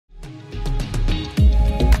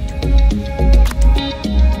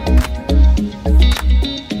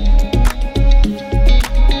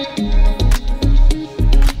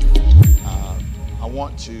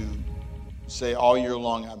say all year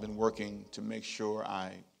long I've been working to make sure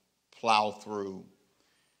I plow through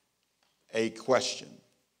a question.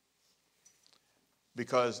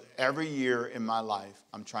 Because every year in my life,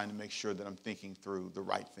 I'm trying to make sure that I'm thinking through the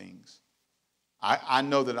right things. I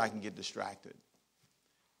know that I can get distracted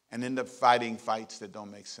and end up fighting fights that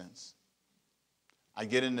don't make sense. I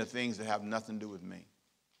get into things that have nothing to do with me.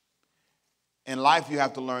 In life, you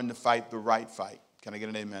have to learn to fight the right fight. Can I get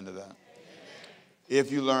an amen to that? Amen.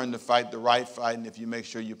 If you learn to fight the right fight, and if you make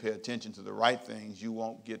sure you pay attention to the right things, you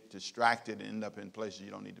won't get distracted and end up in places you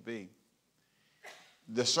don't need to be.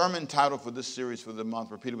 The sermon title for this series for the month,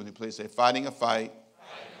 repeat it with me, please. Say, Fighting a Fight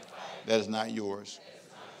That Is Not Yours.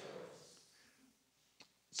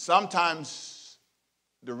 Sometimes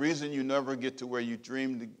the reason you never get to where you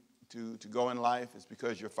dream to go in life is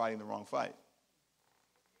because you're fighting the wrong fight.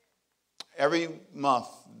 Every month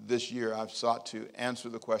this year, I've sought to answer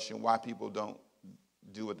the question why people don't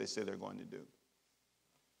do what they say they're going to do.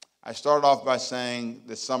 I started off by saying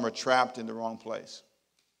that some are trapped in the wrong place.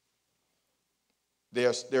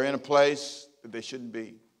 They're in a place that they shouldn't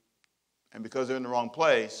be. And because they're in the wrong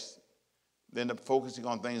place, they end up focusing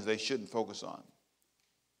on things they shouldn't focus on.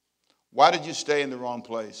 Why did you stay in the wrong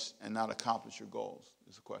place and not accomplish your goals?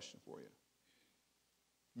 Is a question for you.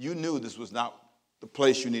 You knew this was not the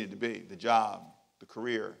place you needed to be, the job, the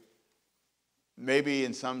career. Maybe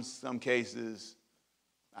in some cases,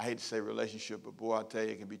 I hate to say relationship, but boy, I tell you,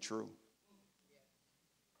 it can be true.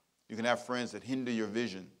 You can have friends that hinder your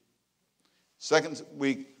vision. Second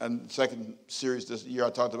series this year, I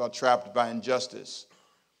talked about trapped by injustice.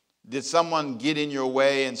 Did someone get in your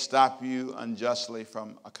way and stop you unjustly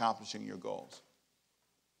from accomplishing your goals?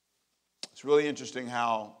 It's really interesting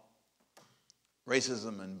how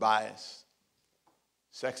racism and bias,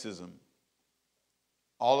 sexism,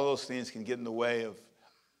 all of those things can get in the way of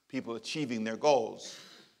people achieving their goals.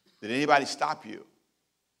 Did anybody stop you,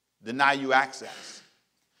 deny you access?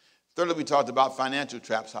 Thirdly, we talked about financial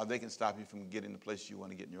traps, how they can stop you from getting the place you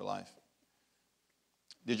want to get in your life.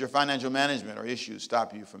 Did your financial management or issues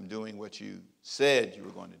stop you from doing what you said you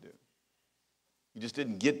were going to do? You just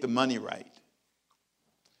didn't get the money right.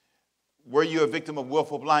 Were you a victim of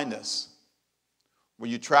willful blindness? Were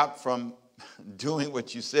you trapped from doing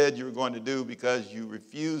what you said you were going to do because you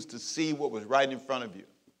refused to see what was right in front of you?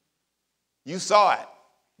 You saw it,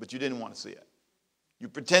 but you didn't want to see it. You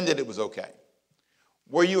pretended it was okay.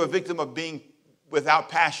 Were you a victim of being without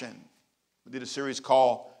passion? We did a series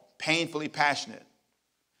called Painfully Passionate.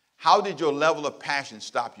 How did your level of passion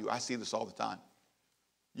stop you? I see this all the time.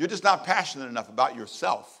 You're just not passionate enough about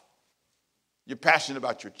yourself. You're passionate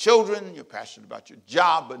about your children, you're passionate about your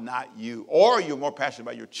job, but not you. Or you're more passionate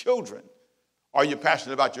about your children, or you're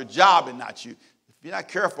passionate about your job and not you. If you're not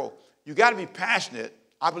careful, you got to be passionate,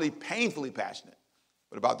 I believe painfully passionate,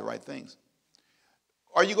 but about the right things.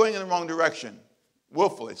 Are you going in the wrong direction?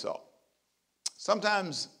 Willfully so.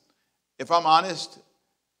 Sometimes, if I'm honest,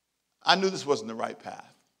 I knew this wasn't the right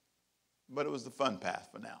path, but it was the fun path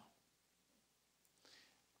for now.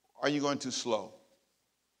 Are you going too slow?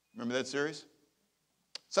 Remember that series?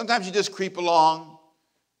 Sometimes you just creep along.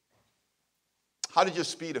 How did your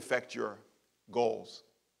speed affect your goals?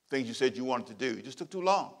 Things you said you wanted to do. You just took too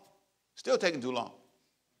long. Still taking too long.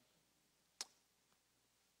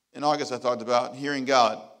 In August, I talked about hearing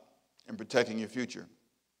God and protecting your future.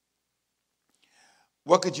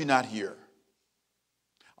 What could you not hear?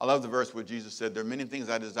 I love the verse where Jesus said, there are many things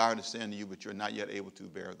I desire to say unto you, but you're not yet able to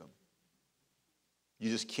bear them. You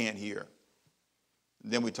just can't hear.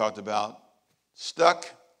 And then we talked about stuck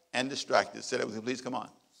and distracted. Say that with me, please. Come on.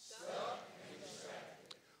 Stuck and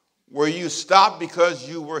distracted. Were you stopped because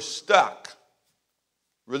you were stuck?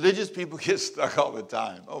 Religious people get stuck all the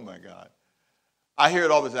time. Oh, my God. I hear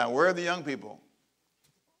it all the time. Where are the young people?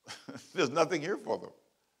 There's nothing here for them.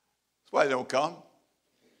 That's why they don't come.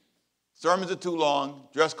 Sermons are too long.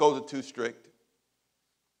 Dress codes are too strict.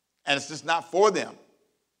 And it's just not for them.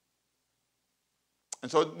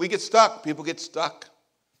 And so we get stuck. People get stuck.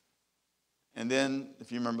 And then,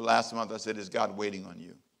 if you remember last month, I said, is God waiting on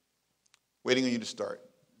you? Waiting on you to start.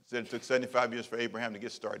 I said it took 75 years for Abraham to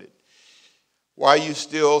get started. Why are you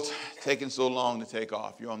still taking so long to take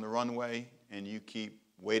off? You're on the runway, and you keep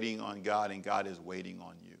waiting on God, and God is waiting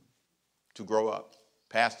on you to grow up,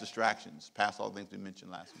 past distractions, past all the things we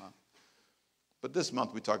mentioned last month. But this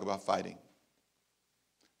month, we talk about fighting.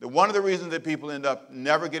 That one of the reasons that people end up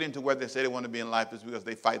never getting to where they say they want to be in life is because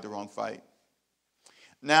they fight the wrong fight.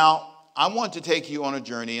 Now, I want to take you on a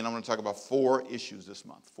journey, and I'm going to talk about 4 issues this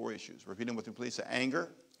month. 4 issues. Repeat them with me, please. Say anger,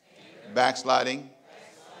 backsliding,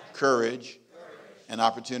 courage, and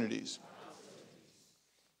opportunities.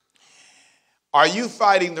 Are you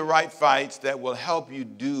fighting the right fights that will help you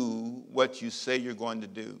do what you say you're going to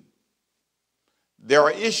do? There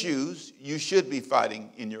are issues you should be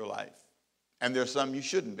fighting in your life, and there are some you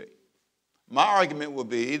shouldn't be. My argument will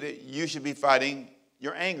be that you should be fighting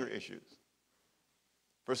your anger issues.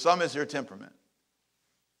 For some, it's your temperament.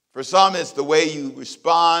 For some, it's the way you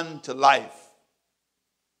respond to life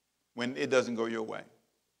when it doesn't go your way.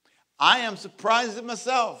 I am surprised at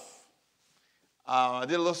myself. I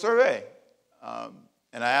did a little survey,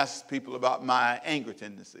 and I asked people about my anger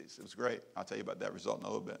tendencies. It was great. I'll tell you about that result in a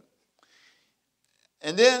little bit.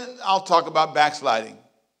 And then I'll talk about backsliding.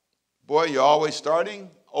 Boy, you're always starting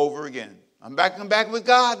over again. I'm back with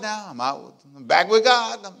God now. I'm out. I'm back with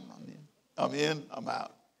God. I'm in. I'm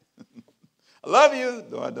out. I love you,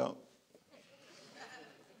 though I don't.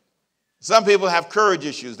 Some people have courage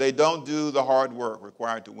issues. They don't do the hard work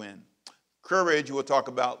required to win. Courage, we'll talk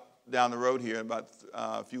about down the road here in about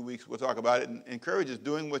a few weeks. We'll talk about it. And courage is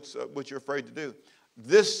doing what you're afraid to do.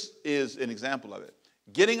 This is an example of it.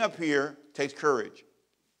 Getting up here takes courage.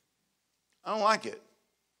 I don't like it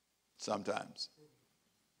sometimes.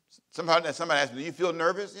 Somebody asks me, do you feel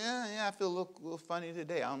nervous? Yeah, I feel a little funny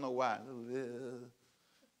today. I don't know why.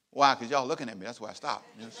 Why? Because y'all looking at me. That's why I stopped.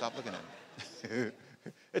 Stop looking at me.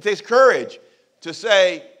 It takes courage to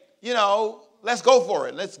say, let's go for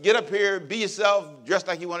it. Let's get up here, be yourself, dress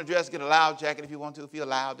like you want to dress, get a loud jacket if you want to. Feel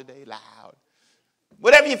loud today, loud.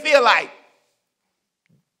 Whatever you feel like.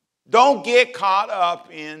 Don't get caught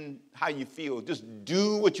up in how you feel. Just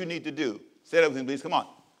do what you need to do. Say that with me, please. Come on.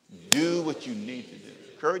 Do what you need to do.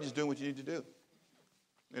 Courage is doing what you need to do.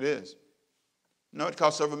 It is. It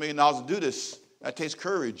costs several $1 million to do this. That takes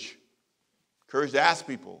courage. Courage to ask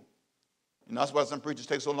people. And that's why some preachers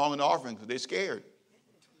take so long in the offering, because they're scared.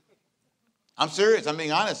 I'm serious. I'm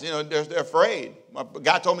being honest. They're afraid. My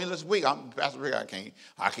guy told me this week, Pastor Rick,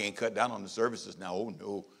 I can't cut down on the services now. Oh,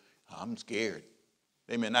 no. I'm scared.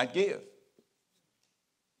 They may not give.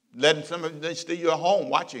 Letting somebody stay at home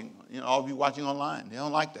watching, all of you watching online. They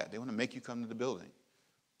don't like that. They want to make you come to the building.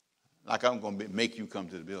 Like I'm going to make you come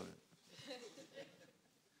to the building.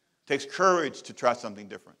 It takes courage to try something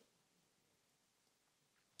different.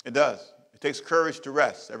 It does. It takes courage to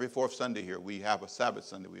rest. Every fourth Sunday here, we have a Sabbath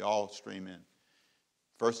Sunday. We all stream in.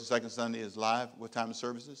 First and second Sunday is live. What time of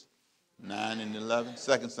services? 9 and 11.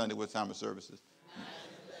 Second Sunday, what time of services?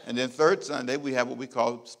 And then third Sunday, we have what we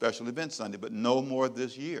call Special Event Sunday, but no more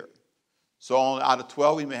this year. So out of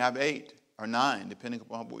 12, we may have 8 or 9, depending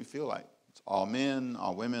upon what we feel like. It's all men,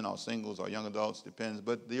 all women, all singles, all young adults, depends.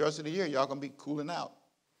 But the rest of the year, y'all going to be cooling out.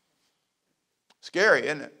 Scary,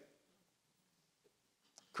 isn't it?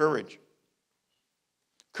 Courage.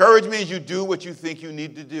 Courage means you do what you think you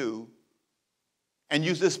need to do, and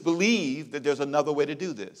you just believe that there's another way to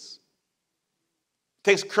do this. It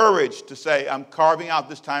takes courage to say, I'm carving out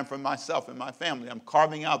this time for myself and my family. I'm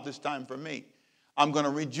carving out this time for me. I'm going to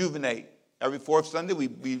rejuvenate. Every fourth Sunday,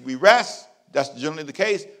 we rest. That's generally the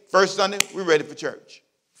case. First Sunday, we're ready for church.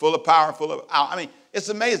 Full of power, it's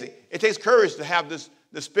amazing. It takes courage to have this,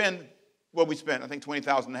 to spend what we spent, I think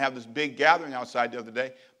 $20,000, to have this big gathering outside the other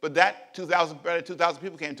day. But that 2,000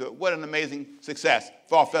 people came to it. What an amazing success.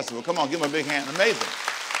 Fall Festival. Come on, give them a big hand. Amazing.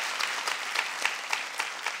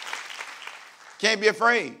 Can't be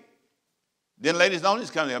afraid. Then ladies only is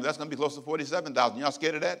coming up. That's going to be close to 47,000. Y'all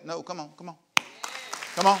scared of that? No, come on. Come on.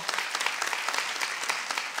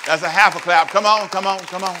 That's a half a clap. Come on. Amen.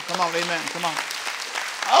 Come on.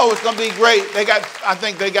 Oh, it's going to be great. I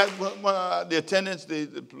think they got the attendance,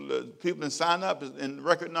 the people that sign up in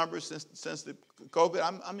record numbers since the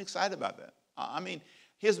COVID. I'm excited about that.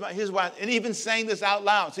 Here's why. And even saying this out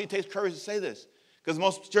loud. See, it takes courage to say this. Because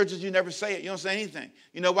most churches, you never say it. You don't say anything.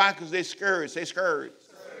 You know why? Because they're scared. Say scared.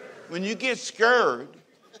 When you get scared,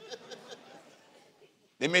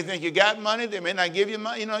 they may think you got money. They may not give you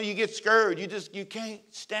money. You get scared. You can't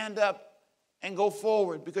stand up and go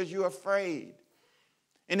forward because you're afraid.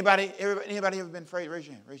 Anybody ever been afraid? Raise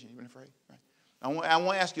your hand. You've been afraid? Right. I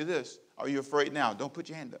want to ask you this. Are you afraid now? Don't put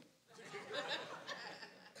your hand up.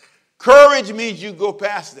 Courage means you go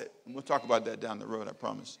past it. And we'll talk about that down the road, I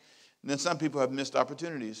promise. And then some people have missed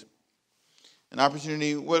opportunities. An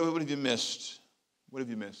opportunity, what have you missed? What have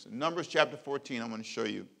you missed? In Numbers chapter 14, I'm going to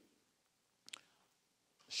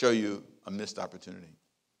show you a missed opportunity.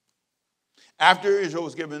 After Israel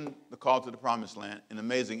was given the call to the promised land, and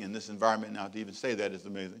amazing in this environment now to even say that is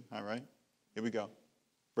amazing. All right, here we go.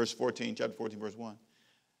 Verse 14, chapter 14, verse 1.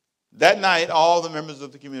 That night, all the members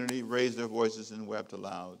of the community raised their voices and wept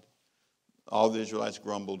aloud. All the Israelites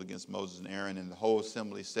grumbled against Moses and Aaron, and the whole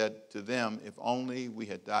assembly said to them, if only we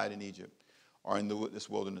had died in Egypt or in this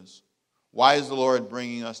wilderness. Why is the Lord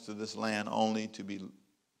bringing us to this land only to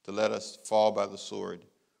let us fall by the sword?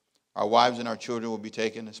 Our wives and our children will be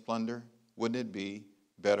taken as plunder. Wouldn't it be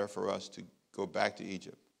better for us to go back to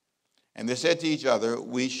Egypt? And they said to each other,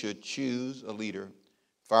 we should choose a leader,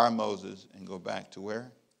 fire Moses, and go back to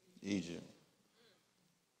where? Egypt.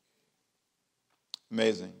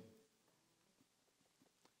 Amazing.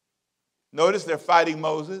 Notice they're fighting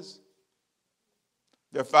Moses.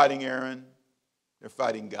 They're fighting Aaron. They're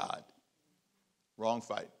fighting God. Wrong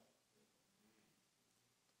fight.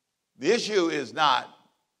 The issue is not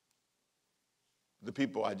the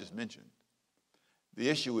people I just mentioned. The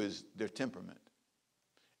issue is their temperament.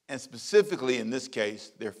 And specifically in this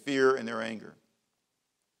case, their fear and their anger.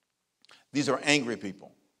 These are angry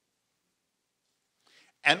people.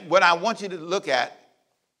 And what I want you to look at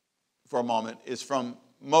for a moment is from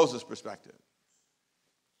Moses' perspective.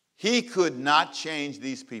 He could not change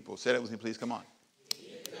these people. Say that with me, please. Come on.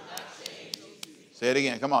 Say it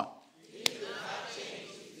again. Come on.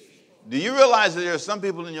 Do you realize that there are some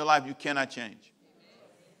people in your life you cannot change?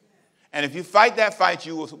 And if you fight that fight,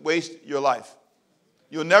 you will waste your life.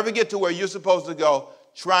 You'll never get to where you're supposed to go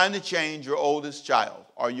trying to change your oldest child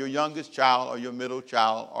or your youngest child or your middle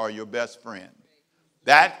child or your best friend.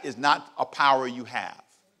 That is not a power you have.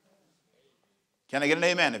 Can I get an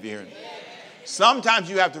amen if you're hearing me? Sometimes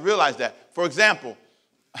you have to realize that. For example,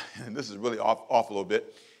 and this is really off a little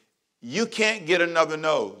bit, you can't get another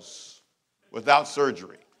nose without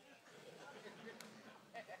surgery.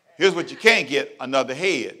 Here's what you can't get, another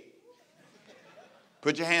head.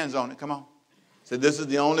 Put your hands on it. Come on. Say, this is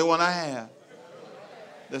the only one I have.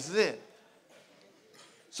 This is it.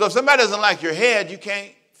 So if somebody doesn't like your head, you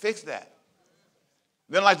can't fix that.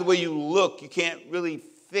 They don't like the way you look, you can't really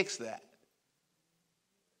fix that.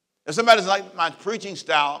 If somebody doesn't like my preaching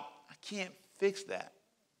style, I can't fix that.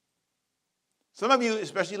 Some of you,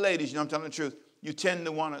 especially ladies, you know I'm telling the truth, you tend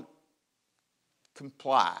to want to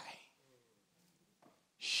comply,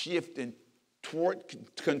 shift and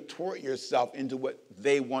contort yourself into what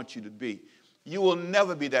they want you to be. You will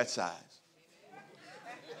never be that size.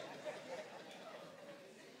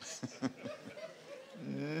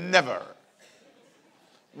 Never.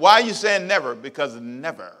 Why are you saying never? Because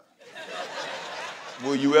never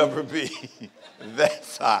will you ever be that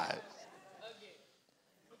size.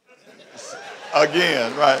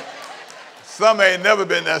 Again, right? Some ain't never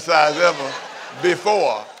been that size ever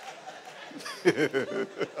before.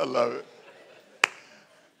 I love it.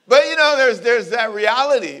 But you know, there's that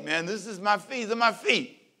reality, man. This is my feet. These are my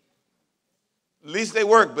feet. At least they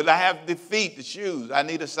work, but I have the feet, the shoes. I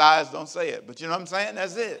need a size, don't say it. But you know what I'm saying?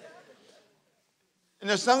 That's it. And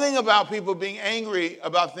there's something about people being angry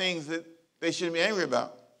about things that they shouldn't be angry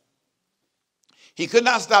about. He could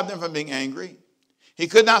not stop them from being angry. He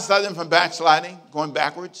could not stop them from backsliding, going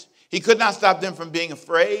backwards. He could not stop them from being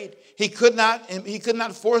afraid. He could not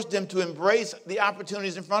force them to embrace the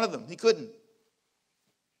opportunities in front of them. He couldn't.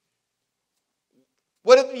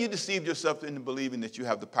 What if you deceived yourself into believing that you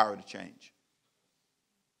have the power to change?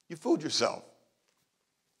 You fooled yourself.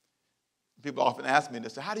 People often ask me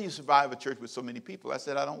this, how do you survive a church with so many people? I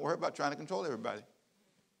said, I don't worry about trying to control everybody.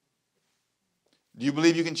 Do you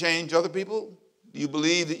believe you can change other people? Do you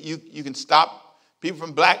believe that you can stop people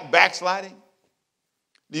from backsliding?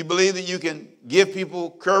 Do you believe that you can give people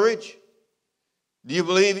courage? Do you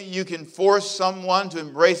believe that you can force someone to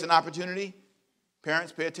embrace an opportunity?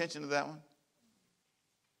 Parents, pay attention to that one.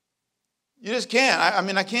 You just can't.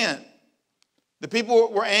 I can't. The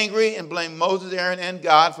people were angry and blamed Moses, Aaron, and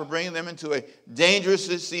God for bringing them into a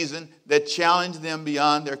dangerous season that challenged them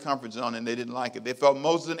beyond their comfort zone, and they didn't like it. They felt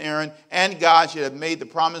Moses and Aaron and God should have made the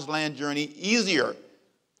promised land journey easier.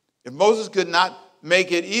 If Moses could not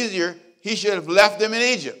make it easier, he should have left them in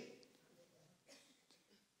Egypt.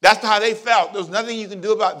 That's how they felt. There's nothing you can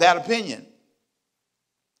do about that opinion.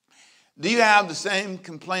 Do you have the same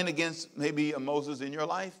complaint against maybe a Moses in your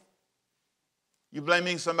life? You're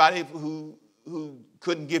blaming somebody who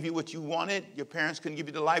couldn't give you what you wanted. Your parents couldn't give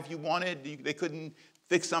you the life you wanted. They couldn't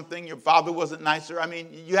fix something. Your father wasn't nicer. I mean,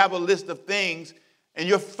 you have a list of things, and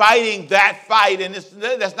you're fighting that fight, and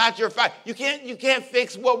that's not your fight. You can't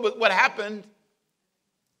fix what happened.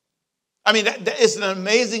 I mean, it's an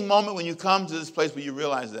amazing moment when you come to this place where you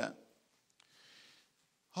realize that.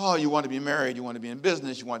 Oh, you want to be married, you want to be in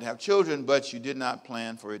business, you want to have children, but you did not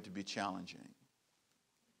plan for it to be challenging.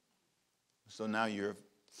 So now you're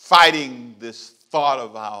fighting this thought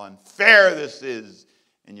of how unfair this is,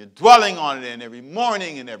 and you're dwelling on it, and every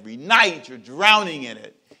morning and every night you're drowning in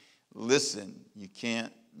it. Listen, you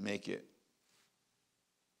can't make it.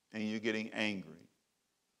 And you're getting angry.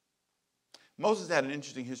 Moses had an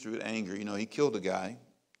interesting history with anger. You know, he killed a guy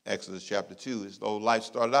Exodus chapter 2. His whole life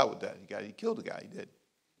started out with that. He killed a guy. He did.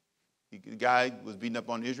 The guy was beating up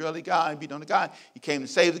on the Israeli guy, beating on the guy. He came to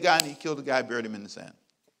save the guy, and he killed the guy, buried him in the sand.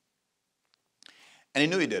 And he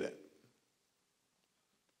knew he did it.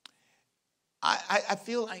 I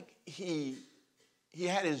feel like he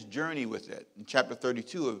had his journey with it. In chapter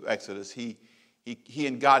 32 of Exodus, he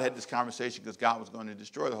and God had this conversation because God was going to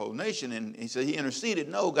destroy the whole nation. And he said, he interceded,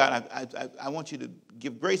 no, God, I want you to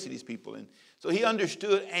give grace to these people. And so he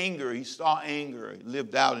understood anger. He saw anger. He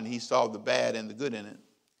lived out, and he saw the bad and the good in it.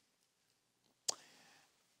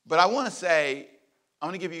 But I want to say, I'm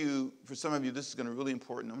going to give you, for some of you, this is going to be really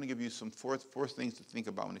important. I'm going to give you some four things to think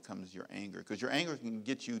about when it comes to your anger, because your anger can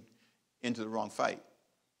get you into the wrong fight.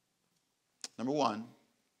 Number one,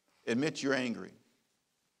 admit you're angry.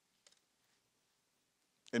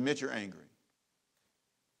 Admit you're angry.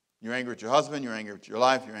 You're angry at your husband, you're angry at your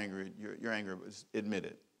life, you're angry, admit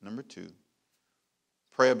it. Number two,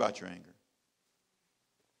 pray about your anger.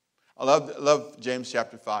 I love James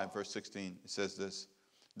chapter 5, verse 16. It says this,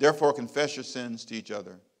 therefore confess your sins to each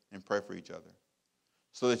other and pray for each other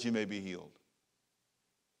so that you may be healed.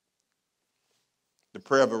 The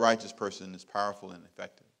prayer of a righteous person is powerful and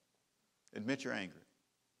effective. Admit you're angry.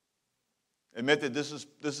 Admit that this is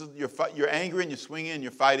you're angry and you're swinging and you're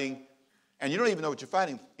fighting, and you don't even know what you're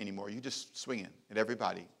fighting anymore. You're just swinging at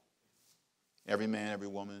everybody, every man, every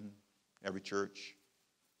woman, every church.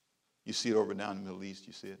 You see it over down in the Middle East.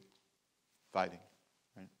 You see it, fighting.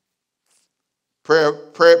 Right?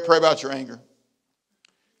 Pray about your anger.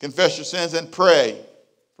 Confess your sins and pray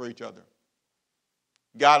for each other.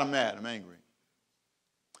 God, I'm mad. I'm angry.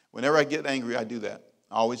 Whenever I get angry, I do that.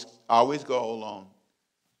 I always go alone,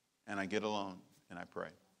 and I get alone, and I pray.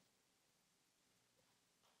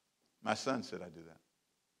 My son said I do that.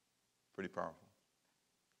 Pretty powerful.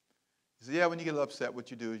 He said, yeah, when you get upset,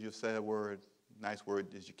 what you do is you'll say a word, nice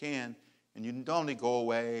word as you can, and you normally go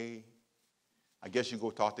away. I guess you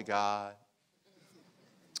go talk to God,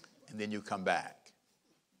 and then you come back.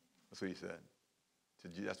 That's what he said.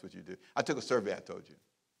 That's what you do. I took a survey, I told you.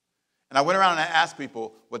 And I went around and I asked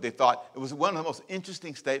people what they thought. It was one of the most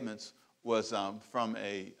interesting statements was from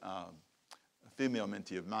a female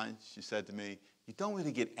mentee of mine. She said to me, you don't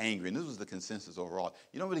really get angry. And this was the consensus overall.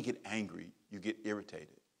 You don't really get angry. You get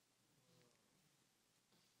irritated.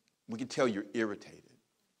 We can tell you're irritated.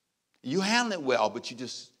 You handle it well, but you're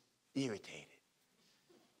just irritated.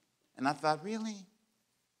 And I thought, really?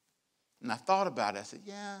 And I thought about it. I said,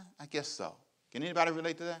 yeah, I guess so. Can anybody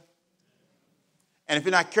relate to that? And if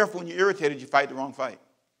you're not careful when you're irritated, you fight the wrong fight.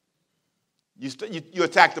 You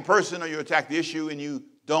attack the person or you attack the issue, and you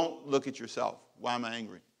don't look at yourself. Why am I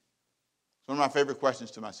angry? It's one of my favorite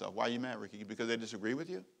questions to myself. Why are you mad, Ricky? Because they disagree with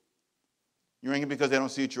you? You're angry because they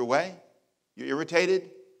don't see it your way? You're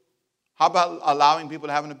irritated? How about allowing people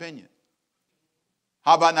to have an opinion?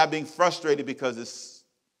 How about not being frustrated because it's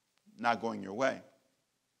not going your way?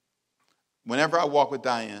 Whenever I walk with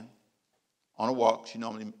Diane on a walk, she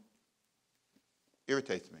normally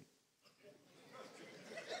irritates me.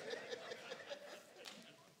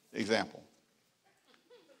 Example.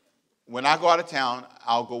 When I go out of town,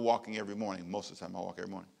 I'll go walking every morning. Most of the time I walk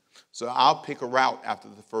every morning. So I'll pick a route after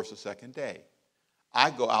the first or second day. I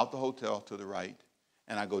go out the hotel to the right,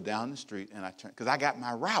 and I go down the street, and I turn, because I got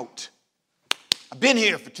my route. I've been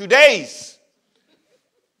here for 2 days.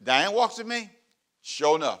 Diane walks with me.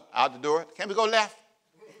 Sure enough, out the door. Can we go left?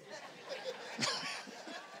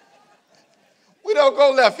 We don't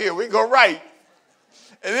go left here. We go right.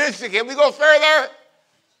 And then she said, can we go further?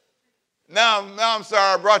 Now I'm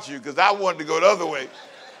sorry I brought you because I wanted to go the other way.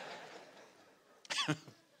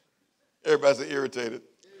 Everybody's irritated.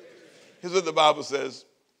 Here's what the Bible says.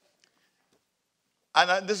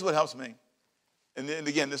 And this is what helps me. And then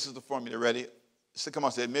again, this is the formula. Ready? So come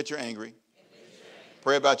on, say, admit you're angry.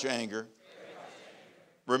 Pray about your anger.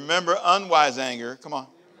 Remember unwise anger. Come on.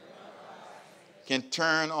 Can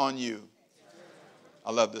turn on you.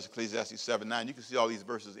 I love this, Ecclesiastes 7:9. You can see all these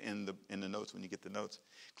verses in the notes when you get the notes.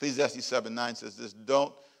 Ecclesiastes 7:9 says this,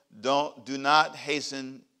 do not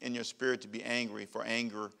hasten in your spirit to be angry, for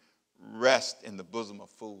anger rests in the bosom of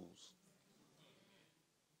fools.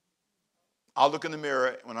 I'll look in the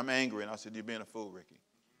mirror when I'm angry and I'll say, you're being a fool, Ricky.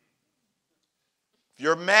 If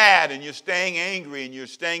you're mad and you're staying angry and you're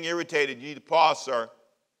staying irritated, you need to pause, sir.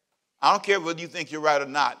 I don't care whether you think you're right or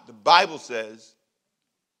not. The Bible says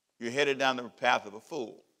you're headed down the path of a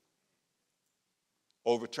fool.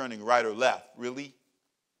 Overturning right or left. Really?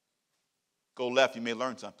 Go left, you may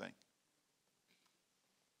learn something.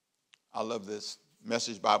 I love this.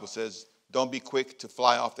 Message Bible says, don't be quick to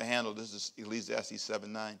fly off the handle. This is Ecclesiastes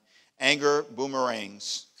 7:9. Anger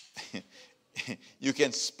boomerangs. You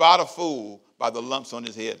can spot a fool by the lumps on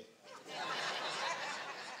his head.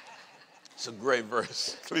 It's a great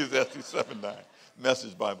verse. Ecclesiastes 7:9,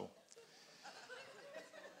 Message Bible.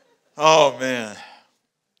 Oh, man.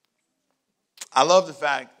 I love the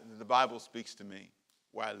fact that the Bible speaks to me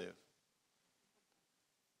where I live.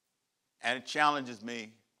 And it challenges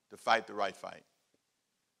me to fight the right fight.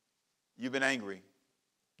 You've been angry.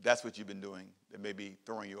 That's what you've been doing that may be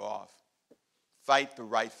throwing you off. Fight the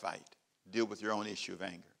right fight. Deal with your own issue of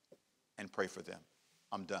anger and pray for them.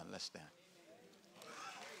 I'm done. Let's stand.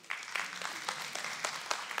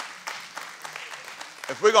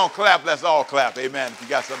 If we're going to clap, let's all clap. Amen. If you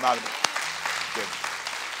got something out of it. Good.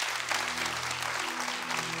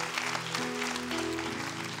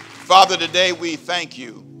 Father, today we thank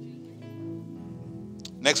you.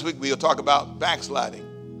 Next week we'll talk about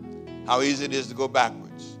backsliding, how easy it is to go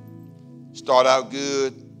backwards. Start out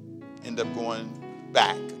good, end up going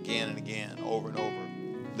back again and again, over and over,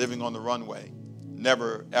 living on the runway,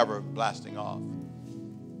 never ever blasting off.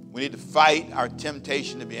 We need to fight our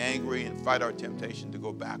temptation to be angry and fight our temptation to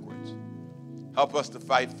go backwards. Help us to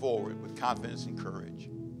fight forward with confidence and courage.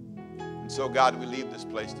 And so, God, we leave this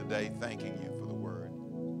place today thanking you for the word.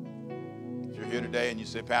 If you're here today and you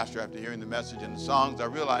say, Pastor, after hearing the message and the songs, I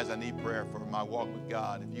realize I need prayer for my walk with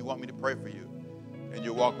God. If you want me to pray for you in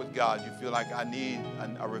your walk with God, you feel like I need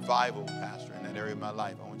a revival, Pastor, in that area of my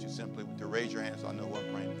life, I want you simply to raise your hand so I know who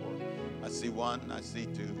I'm praying for. I see one, I see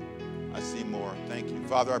two, I see more. Thank you.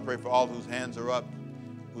 Father, I pray for all whose hands are up,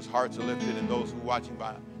 whose hearts are lifted, and those who are watching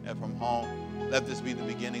from home. Let this be the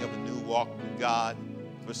beginning of a new walk with God.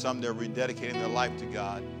 For some, they're rededicating their life to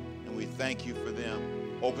God, and we thank you for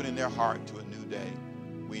them opening their heart to a new day.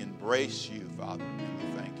 We embrace you, Father, and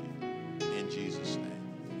we thank you. In Jesus' name.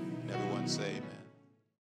 And everyone say amen.